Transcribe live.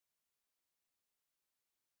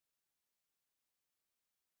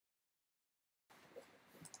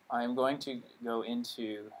I'm going to go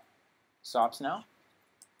into SOPs now.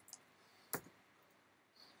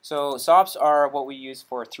 So SOPs are what we use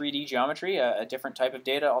for 3D geometry, a different type of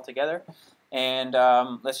data altogether. And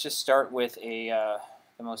let's just start with the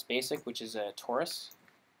most basic, which is a torus.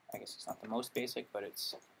 I guess it's not the most basic, but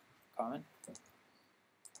it's common.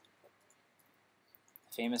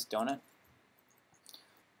 Famous donut.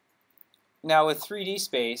 Now with 3D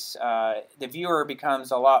space, the viewer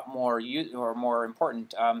becomes a lot more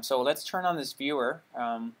important. So let's turn on this viewer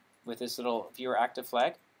with this little viewer active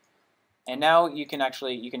flag, and now you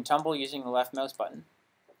can tumble using the left mouse button,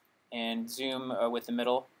 and zoom with the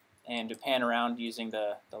middle, and to pan around using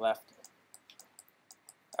the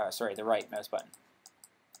right mouse button.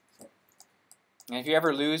 And if you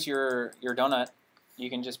ever lose your donut, you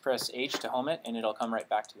can just press H to home it, and it'll come right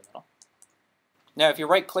back to the middle. Now, if you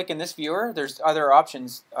right-click in this viewer, there's other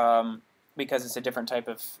options because it's a different type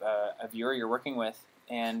of viewer you're working with.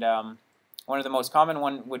 And one of the most common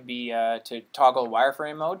one would be to toggle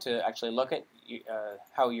wireframe mode to actually look at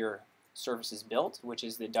how your surface is built, which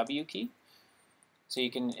is the W key. So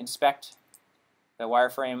you can inspect the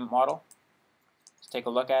wireframe model, just take a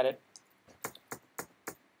look at it,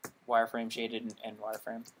 wireframe shaded and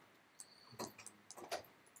wireframe.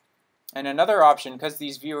 And another option, because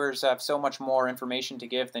these viewers have so much more information to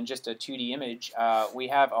give than just a 2D image, we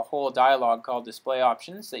have a whole dialog called display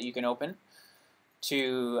options that you can open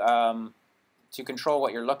to control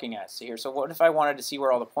what you're looking at. See here. So what if I wanted to see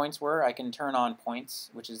where all the points were? I can turn on points,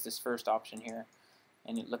 which is this first option here,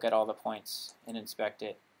 and look at all the points and inspect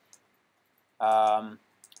it.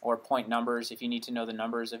 Or point numbers if you need to know the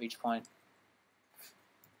numbers of each point.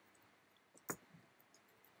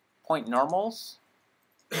 Point normals.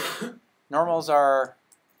 Normals are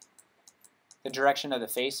the direction of the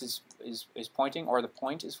face is pointing, or the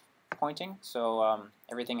point is pointing. So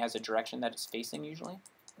everything has a direction that it's facing usually.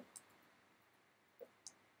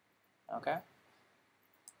 Okay.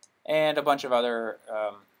 And a bunch of other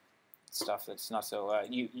stuff that's not so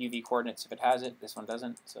UV coordinates if it has it. This one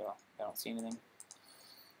doesn't, so I don't see anything.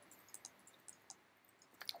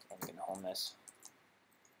 I'm going to home this.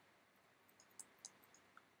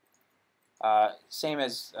 Same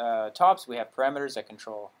as tops, we have parameters that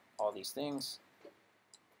control all these things.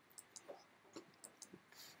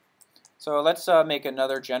 So let's make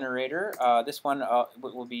another generator. This one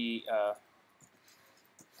will be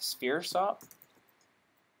sphere SOP.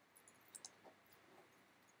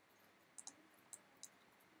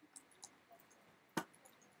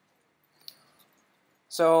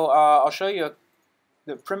 So I'll show you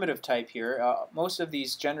the primitive type here. Most of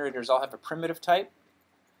these generators all have a primitive type.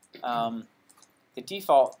 The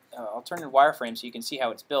default, I'll turn in wireframe so you can see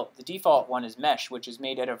how it's built. The default one is mesh, which is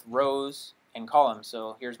made out of rows and columns.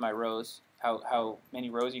 So here's my rows, how many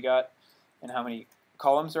rows you got and how many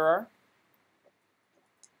columns there are.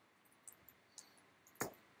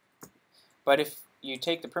 But if you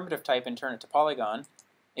take the primitive type and turn it to polygon,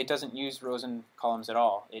 it doesn't use rows and columns at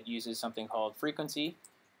all. It uses something called frequency,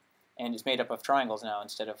 and it's made up of triangles now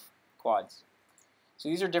instead of quads. So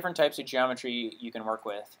these are different types of geometry you can work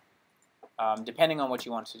with, depending on what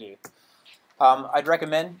you want to do. I'd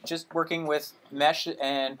recommend just working with mesh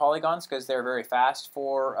and polygons because they're very fast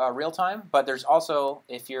for real time, but there's also,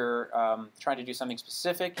 if you're trying to do something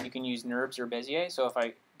specific, you can use NURBS or Bezier. So if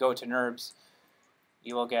I go to NURBS,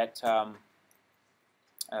 you will get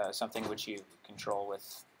something which you control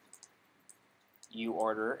with U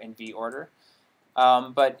order and V order.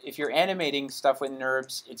 But if you're animating stuff with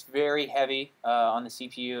NURBS, it's very heavy on the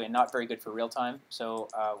CPU and not very good for real time. So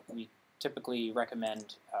we typically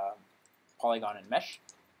recommend polygon and mesh.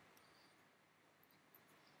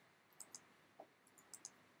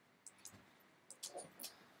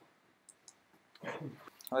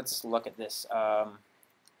 Let's look at this.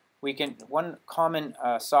 One common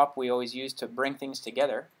SOP we always use to bring things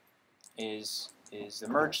together is the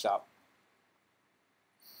merge SOP.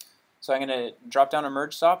 So I'm going to drop down a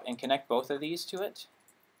merge SOP and connect both of these to it.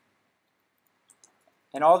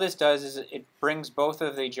 And all this does is it brings both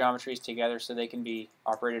of the geometries together so they can be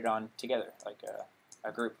operated on together, like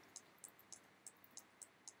a group.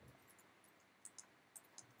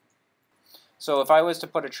 So if I was to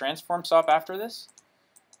put a transform SOP after this,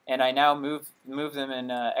 and I now move them in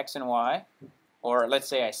X and Y, or let's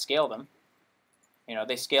say I scale them, you know,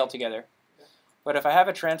 they scale together. But if I have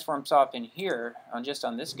a transform SOP in here, just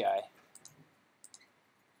on this guy,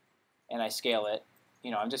 and I scale it,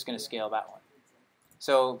 you know, I'm just going to scale that one.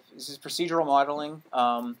 So this is procedural modeling.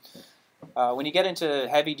 When you get into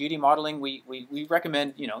heavy-duty modeling, we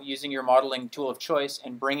recommend, you know, using your modeling tool of choice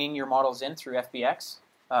and bringing your models in through FBX.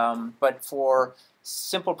 But for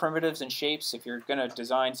simple primitives and shapes, if you're going to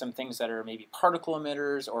design some things that are maybe particle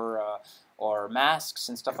emitters or masks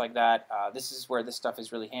and stuff like that, this is where this stuff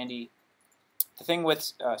is really handy. The thing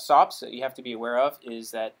with SOPs that you have to be aware of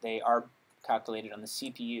is that they are calculated on the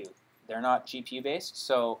CPU. They're not GPU based,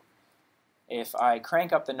 so if I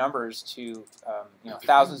crank up the numbers to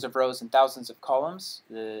thousands of rows and thousands of columns,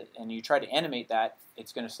 and you try to animate that,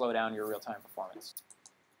 it's going to slow down your real-time performance.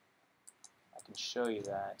 I can show you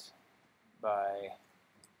that by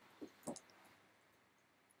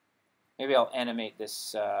maybe I'll animate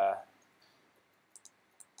this.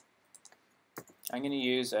 I'm going to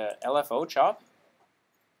use a LFO chop.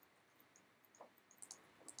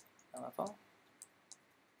 LFO.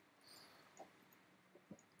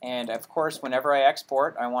 And of course, whenever I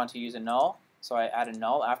export, I want to use a null. So I add a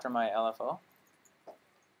null after my LFO.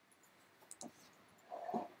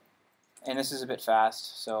 And this is a bit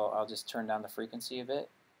fast, so I'll just turn down the frequency a bit.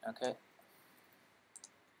 Okay.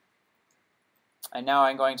 And now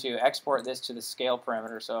I'm going to export this to the scale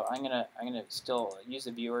parameter. So I'm gonna still use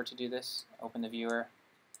the viewer to do this. Open the viewer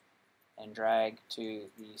and drag to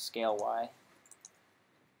the scale Y.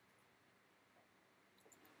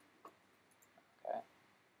 Okay.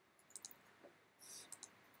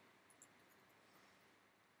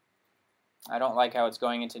 I don't like how it's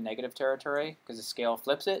going into negative territory because the scale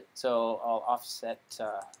flips it. So I'll offset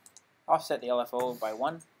the LFO by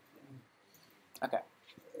 1. Okay.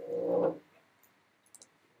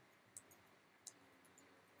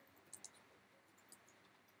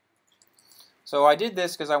 So I did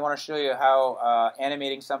this because I want to show you how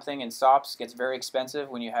animating something in SOPs gets very expensive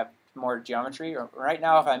when you have more geometry. Right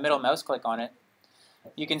now, if I middle mouse click on it,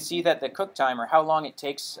 you can see that the cook time, or how long it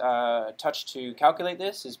takes Touch to calculate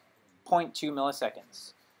this, is 0.2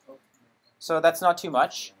 milliseconds. So that's not too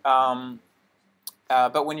much.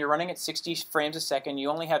 But when you're running at 60 frames a second, you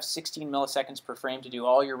only have 16 milliseconds per frame to do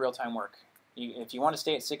all your real-time work. If you want to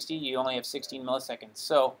stay at 60, you only have 16 milliseconds.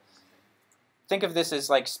 So think of this as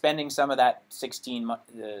like spending some of that 16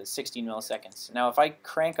 milliseconds. Now, if I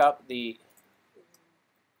crank up the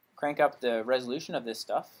resolution of this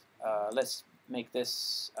stuff, let's make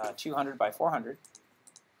this 200 by 400.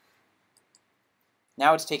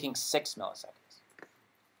 Now it's taking 6 milliseconds,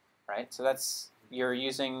 right? So that's you're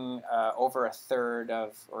using over a third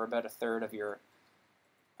of, or about a third of your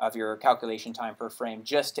calculation time per frame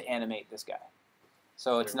just to animate this guy.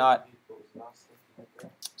 So it's not.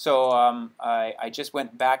 So I just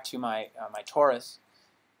went back to my torus,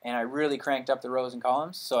 and I really cranked up the rows and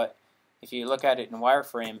columns. So if you look at it in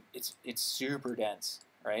wireframe, it's super dense,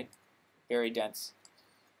 right? Very dense,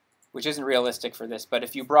 which isn't realistic for this. But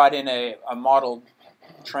if you brought in a model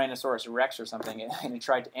Tyrannosaurus Rex or something and you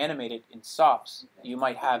tried to animate it in SOPs, you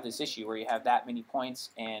might have this issue where you have that many points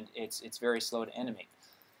and it's very slow to animate.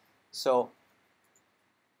 So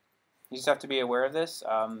you just have to be aware of this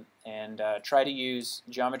and try to use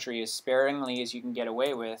geometry as sparingly as you can get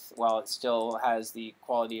away with while it still has the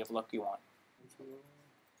quality of look you want.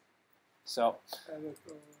 So,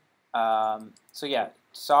 so yeah,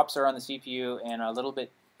 SOPs are on the CPU and are a little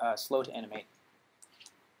bit slow to animate.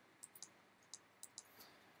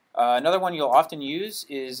 Another one you'll often use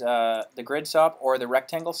is the grid SOP or the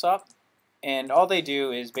rectangle SOP, and all they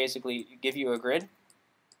do is basically give you a grid,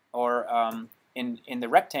 or in the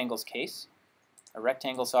rectangle's case, a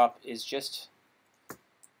rectangle SOP is just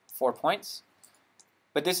 4 points.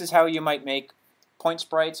 But this is how you might make point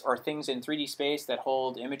sprites or things in 3D space that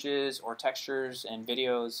hold images or textures and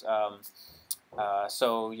videos.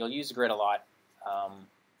 So you'll use a grid a lot,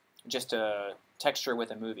 just a texture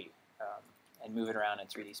with a movie, and move it around in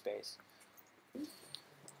 3D space.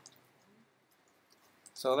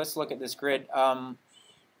 So let's look at this grid.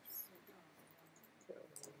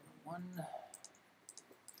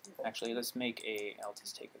 Actually, let's make a, I'll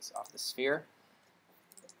just take this off the sphere.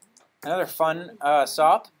 Another fun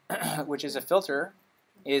SOP, which is a filter,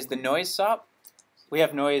 is the noise SOP. We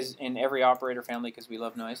have noise in every operator family because we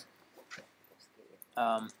love noise.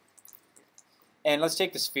 And let's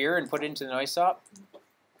take the sphere and put it into the noise SOP.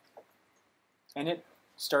 And it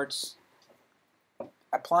starts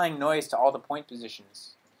applying noise to all the point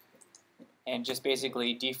positions and just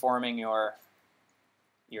basically deforming your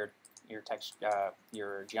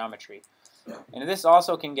geometry. And this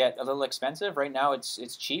also can get a little expensive. Right now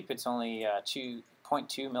it's cheap. It's only 2.2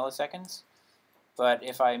 milliseconds. But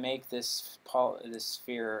if I make this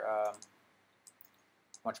sphere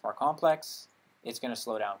much more complex, it's going to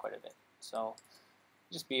slow down quite a bit. So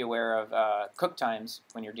just be aware of cook times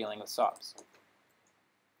when you're dealing with SOPs.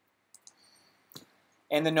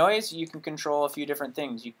 And the noise, you can control a few different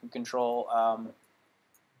things. You can control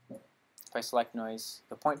if I select noise,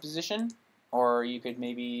 the point position, or you could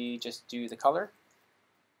maybe just do the color.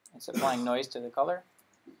 It's applying noise to the color.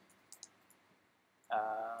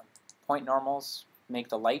 Point normals make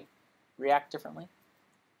the light react differently.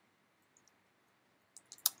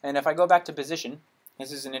 And if I go back to position,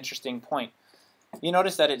 this is an interesting point. You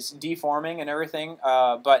notice that it's deforming and everything,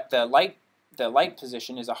 but the light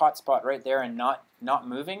position is a hot spot right there and not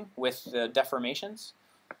moving with the deformations.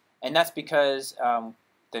 And that's because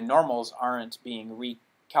the normals aren't being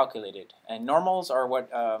recalculated. And normals are what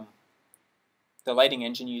the lighting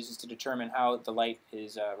engine uses to determine how the light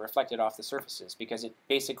is reflected off the surfaces, because it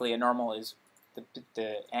basically, a normal is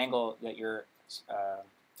the angle that your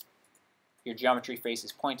geometry face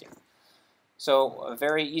is pointing. So a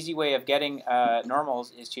very easy way of getting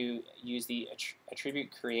normals is to use the attribute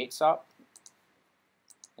create SOP.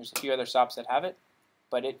 There's a few other SOPs that have it,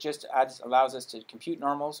 but it just allows us to compute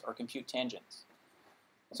normals or compute tangents.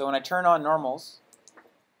 So when I turn on normals,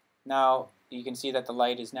 now you can see that the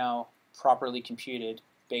light is now properly computed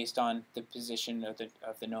based on the position of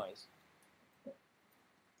the noise. So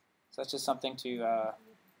that's just something to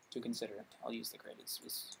consider. I'll use the grid. It's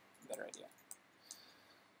a better idea.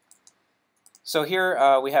 So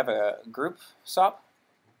here we have a group SOP.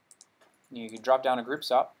 You can drop down a group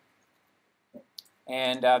SOP.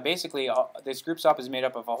 And basically, this group SOP is made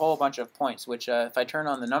up of a whole bunch of points, which if I turn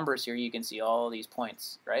on the numbers here, you can see all these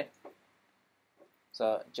points, right?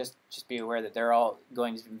 So just be aware that they're all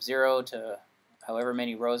going from 0 to however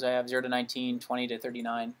many rows I have, 0 to 19, 20 to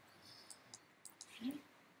 39.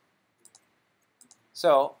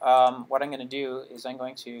 So what I'm going to do is I'm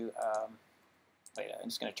going to, I'm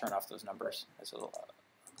just going to turn off those numbers. That's a little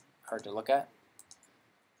hard to look at.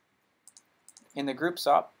 In the group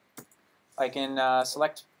SOP, I can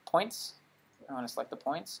select points. I want to select the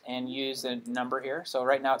points and use the number here. So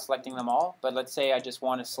right now it's selecting them all, but let's say I just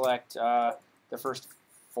want to select the first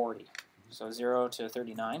 40. So 0 to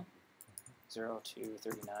 39. 0 to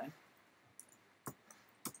 39.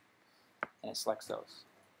 And it selects those.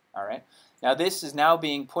 All right. Now this is now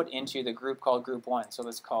being put into the group called group 1. So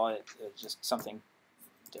let's call it just something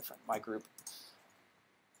different, my group.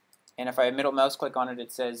 And if I middle mouse click on it,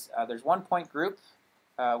 it says there's one point group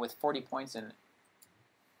with 40 points in it.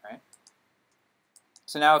 Right.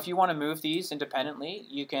 So now if you want to move these independently,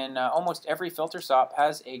 you can, almost every filter SOP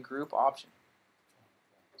has a group option.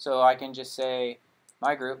 So I can just say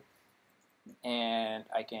my group, and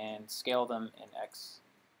I can scale them in X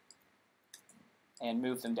and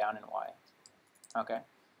move them down in Y. Okay.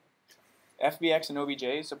 FBX and OBJ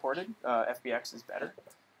is supported. FBX is better.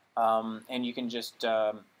 And you can just,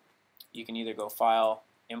 you can either go File,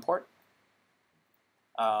 Import,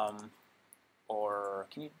 or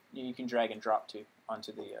you can drag and drop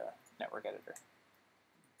onto the network editor.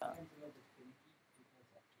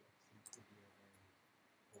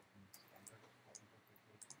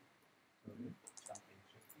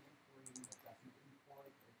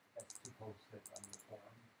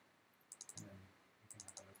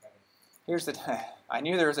 Here's the. I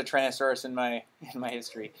knew there was a Tyrannosaurus in my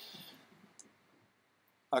history.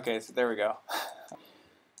 Okay, so there we go.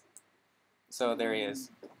 So there he is.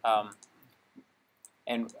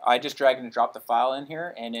 And I just drag and drop the file in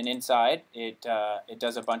here, and then inside it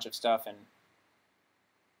does a bunch of stuff, and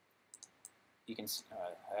you can.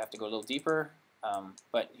 I have to go a little deeper,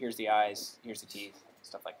 but here's the eyes, here's the teeth,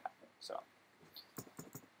 stuff like that. So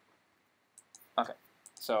okay,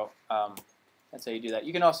 so that's how you do that.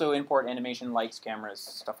 You can also import animation, lights, cameras,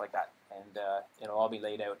 stuff like that, and it'll all be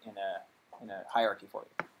laid out in a hierarchy for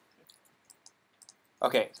you.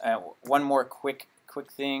 Okay, one more quick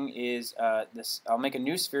thing is this. I'll make a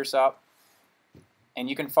new sphere SOP, and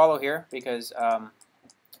you can follow here because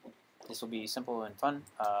this will be simple and fun.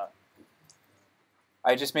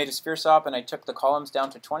 I just made a sphere SOP and I took the columns down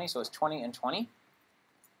to 20, so it's 20 and 20.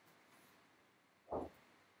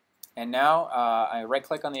 And now I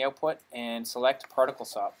right-click on the output and select Particle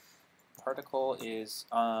SOP. Particle is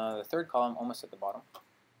the third column, almost at the bottom.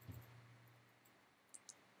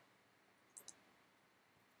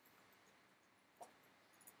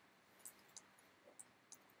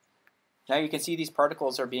 Now you can see these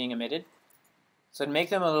particles are being emitted. So to make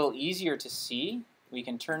them a little easier to see, we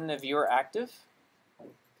can turn the viewer active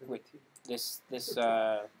with this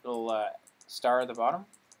little star at the bottom.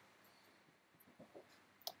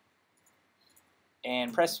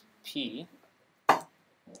 And press P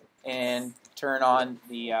and turn on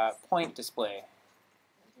the point display.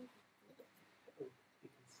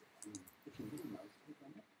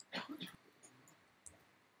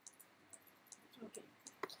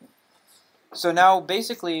 So now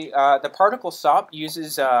basically the particle SOP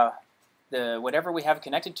uses whatever we have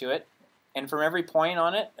connected to it And from every point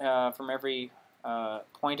on it, from every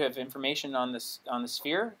point of information on the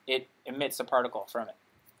sphere, it emits a particle from it.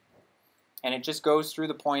 And it just goes through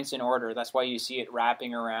the points in order. That's why you see it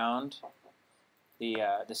wrapping around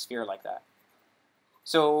the sphere like that.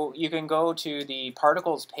 So you can go to the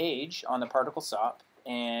particles page on the particle SOP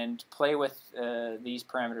and play with these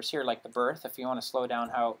parameters here, like the birth, if you want to slow down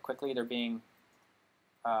how quickly they're being,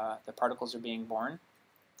 the particles are being born.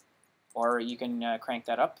 Or you can crank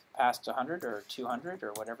that up past 100 or 200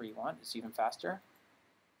 or whatever you want. It's even faster.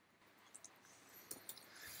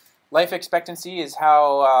 Life expectancy is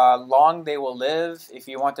how long they will live. If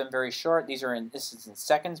you want them very short, this is in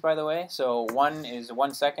seconds, by the way. So 1 is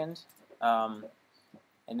 1 second, and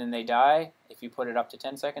then they die. If you put it up to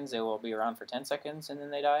 10 seconds, they will be around for 10 seconds, and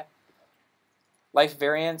then they die. Life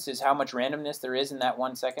variance is how much randomness there is in that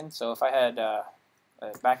 1 second. So if I had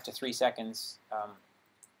back to 3 seconds,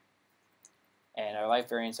 and a life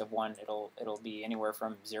variance of 1, it'll be anywhere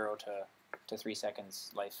from 0 to 3 seconds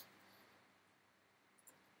life.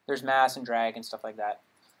 There's mass and drag and stuff like that.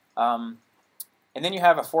 And then you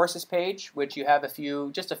have a forces page, which you have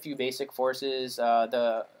just a few basic forces.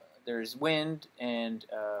 There's wind and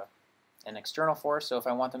an external force. So if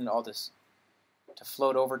I want them all to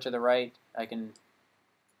float over to the right, I can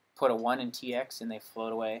put a 1 in TX and they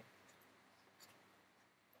float away.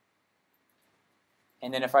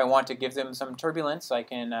 And then if I want to give them some turbulence, I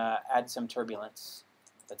can add some turbulence.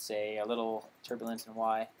 Let's say a little turbulence in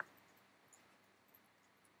Y.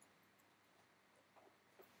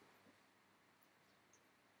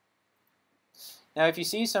 Now if you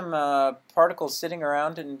see some particles sitting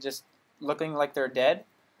around and just looking like they're dead,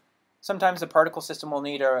 sometimes the particle system will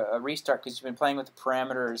need a restart because you've been playing with the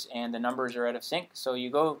parameters and the numbers are out of sync. So you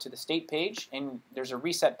go to the state page and there's a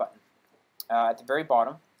reset button at the very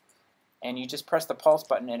bottom. And you just press the pulse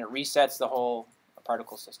button and it resets the whole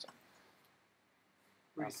particle system.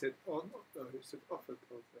 Reset on or reset off the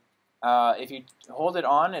pulse? If you hold it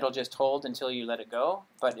on, it'll just hold until you let it go.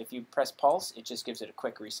 But if you press pulse, it just gives it a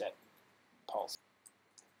quick reset pulse.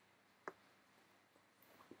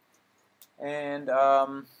 And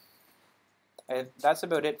that's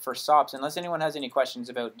about it for SOPs. Unless anyone has any questions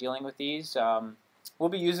about dealing with these, we'll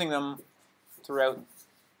be using them throughout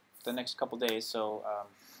the next couple days. So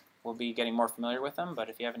we'll be getting more familiar with them. But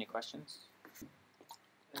if you have any questions.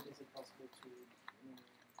 And is it possible to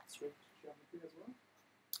script geometry as well?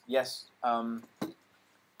 Yes.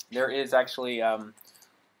 There is actually,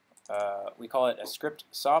 we call it a script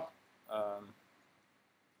SOP,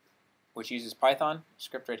 which uses Python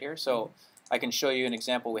script right here. So I can show you an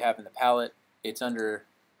example we have in the palette. It's under,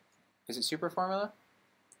 is it super formula?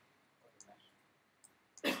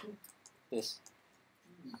 This,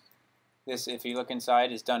 if you look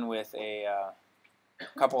inside, is done with a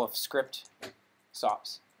couple of script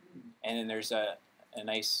SOPs. And then there's a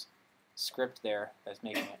nice script there that's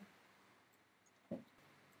making it.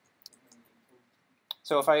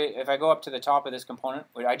 So if I go up to the top of this component,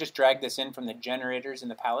 I just drag this in from the generators in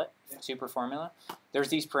the palette, super formula. There's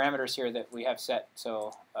these parameters here that we have set.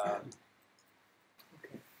 So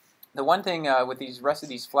the one thing with these rest of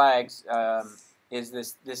these flags is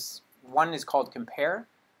this one is called compare.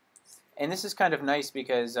 And this is kind of nice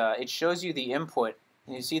because it shows you the input.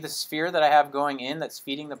 And you see the sphere that I have going in that's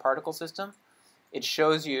feeding the particle system? It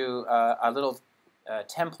shows you a little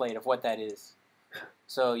template of what that is.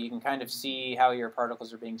 So you can kind of see how your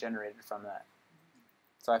particles are being generated from that.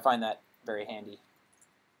 So I find that very handy.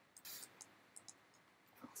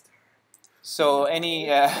 So any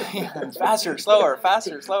faster, slower,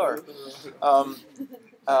 faster, slower.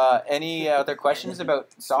 Any other questions about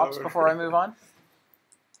SOPs before I move on?